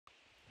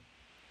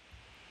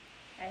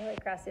Holy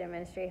Cross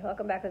Ministry.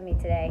 Welcome back with me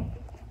today.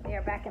 We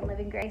are back in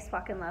Living Grace,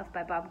 Walk in Love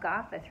by Bob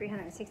Goff, a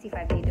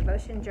 365-day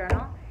devotion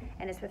journal,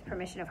 and it's with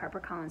permission of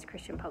HarperCollins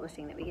Christian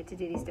Publishing that we get to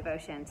do these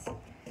devotions.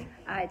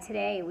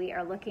 Today we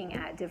are looking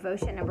at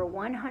devotion number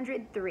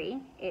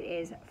 103. It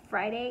is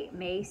Friday,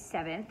 May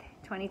 7th,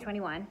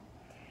 2021,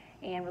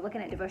 and we're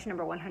looking at devotion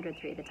number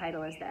 103. The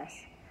title is this: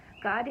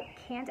 God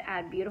can't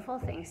add beautiful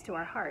things to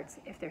our hearts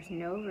if there's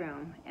no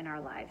room in our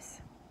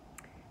lives.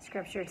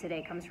 Scripture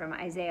today comes from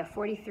Isaiah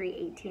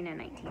 43:18 and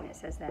 19. It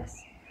says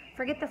this: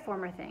 "Forget the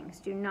former things.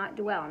 Do not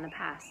dwell on the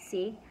past.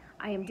 See,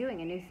 I am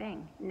doing a new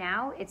thing.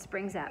 Now it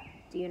springs up.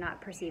 Do you not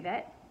perceive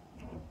it?"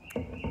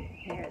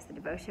 Here is the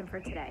devotion for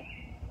today.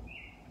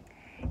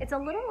 It's a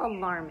little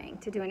alarming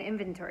to do an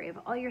inventory of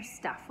all your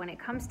stuff when it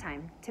comes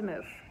time to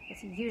move.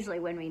 It's usually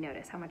when we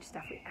notice how much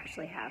stuff we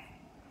actually have.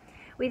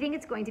 We think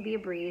it's going to be a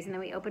breeze, and then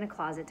we open a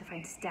closet to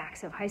find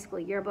stacks of high school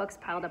yearbooks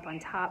piled up on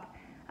top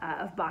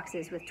of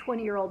boxes with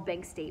 20-year-old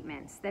bank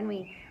statements. Then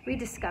we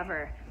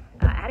rediscover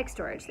attic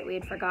storage that we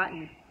had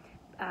forgotten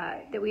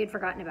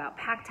about,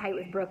 packed tight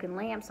with broken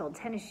lamps, old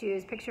tennis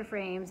shoes, picture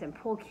frames, and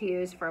pool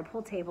cues for a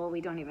pool table we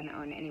don't even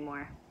own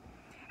anymore.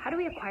 How do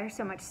we acquire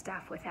so much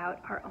stuff without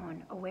our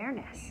own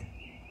awareness?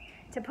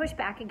 To push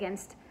back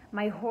against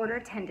my hoarder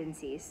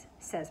tendencies,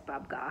 says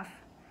Bob Goff,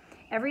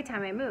 every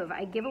time I move,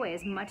 I give away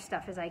as much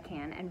stuff as I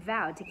can and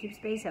vow to keep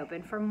space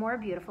open for more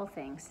beautiful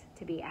things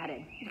to be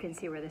added. You can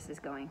see where this is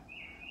going.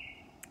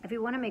 If we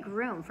want to make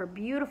room for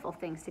beautiful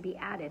things to be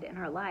added in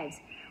our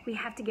lives, we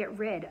have to get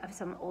rid of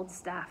some old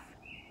stuff.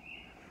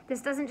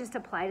 This doesn't just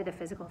apply to the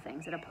physical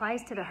things. It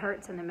applies to the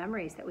hurts and the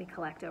memories that we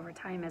collect over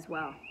time as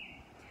well.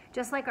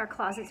 Just like our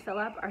closets fill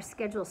up, our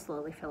schedules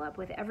slowly fill up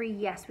with every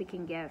yes we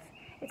can give.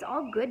 It's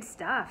all good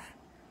stuff.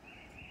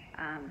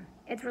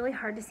 It's really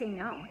hard to say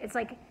no. It's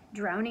like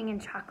drowning in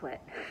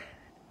chocolate.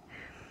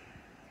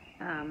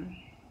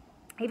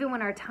 Even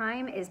when our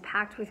time is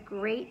packed with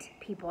great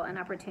people and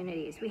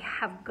opportunities, we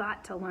have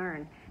got to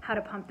learn how to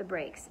pump the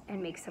brakes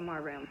and make some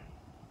more room.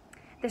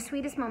 The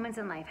sweetest moments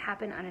in life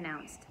happen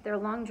unannounced. They're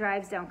long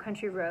drives down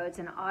country roads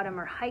in autumn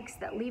or hikes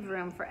that leave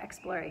room for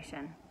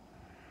exploration.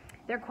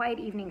 They're quiet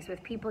evenings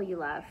with people you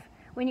love,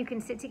 when you can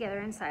sit together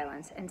in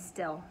silence and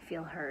still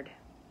feel heard.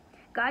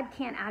 God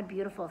can't add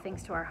beautiful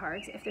things to our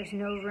hearts if there's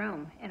no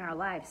room in our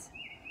lives.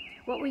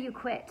 What will you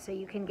quit so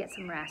you can get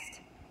some rest?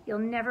 You'll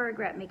never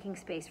regret making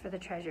space for the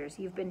treasures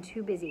you've been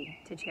too busy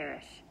to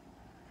cherish.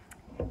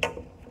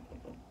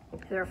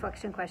 The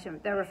reflection question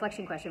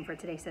for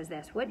today says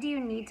this: what do you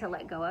need to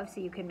let go of so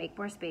you can make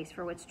more space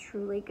for what's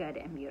truly good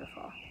and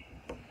beautiful?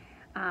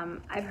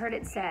 I've heard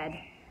it said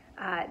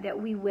that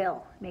we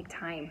will make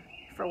time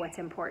for what's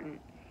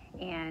important.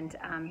 And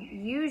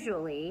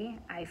usually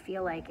I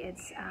feel like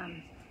it's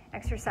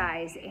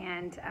exercise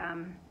and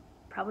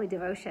probably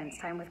devotions,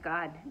 time with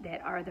God,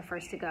 that are the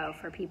first to go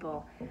for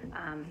people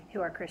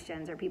who are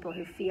Christians or people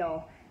who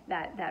feel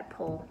that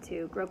pull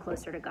to grow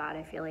closer to God.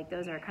 I feel like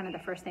those are kind of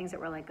the first things that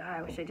we're like, oh,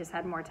 I wish I just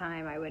had more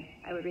time. I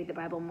would read the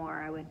Bible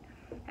more.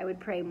 I would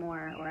pray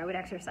more, or I would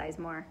exercise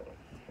more.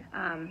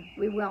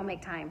 We will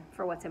make time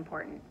for what's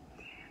important.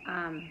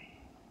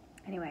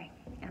 Anyway,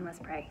 and let's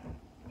pray.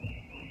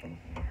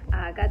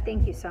 God,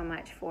 thank you so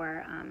much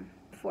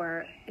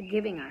for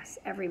giving us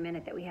every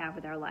minute that we have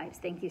with our lives.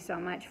 Thank you so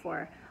much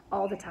for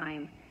all the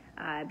time,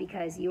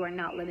 because you are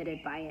not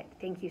limited by it.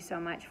 Thank you so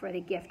much for the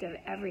gift of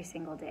every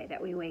single day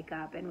that we wake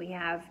up and we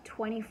have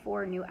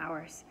 24 new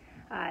hours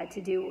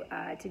to do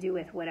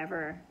with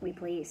whatever we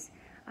please.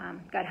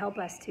 God, help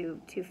us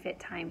to fit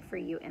time for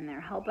you in there.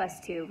 Help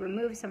us to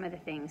remove some of the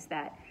things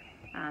that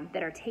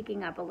are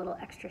taking up a little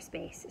extra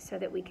space so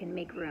that we can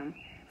make room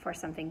for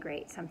something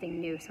great, something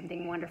new,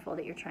 something wonderful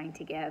that you're trying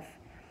to give.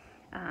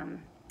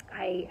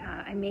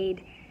 I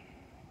made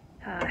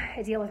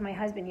a deal with my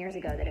husband years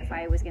ago that if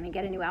I was going to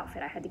get a new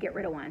outfit, I had to get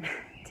rid of one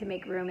to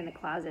make room in the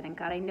closet. And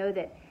God, I know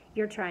that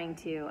you're trying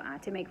to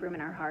make room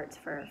in our hearts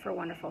for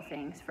wonderful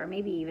things, for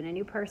maybe even a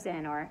new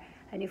person or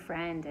a new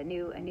friend, a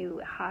new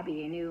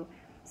hobby, a new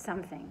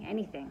something,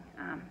 anything.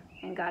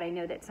 And God, I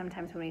know that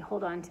sometimes when we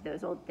hold on to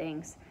those old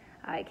things,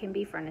 it can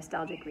be for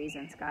nostalgic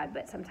reasons, God,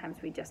 but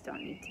sometimes we just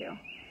don't need to.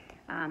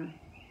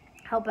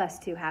 Help us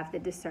to have the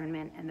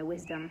discernment and the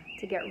wisdom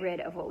to get rid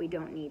of what we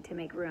don't need to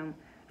make room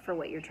for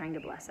what you're trying to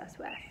bless us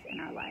with in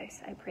our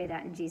lives. I pray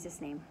that in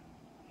Jesus' name.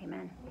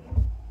 Amen.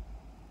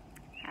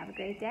 Have a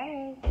great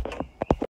day.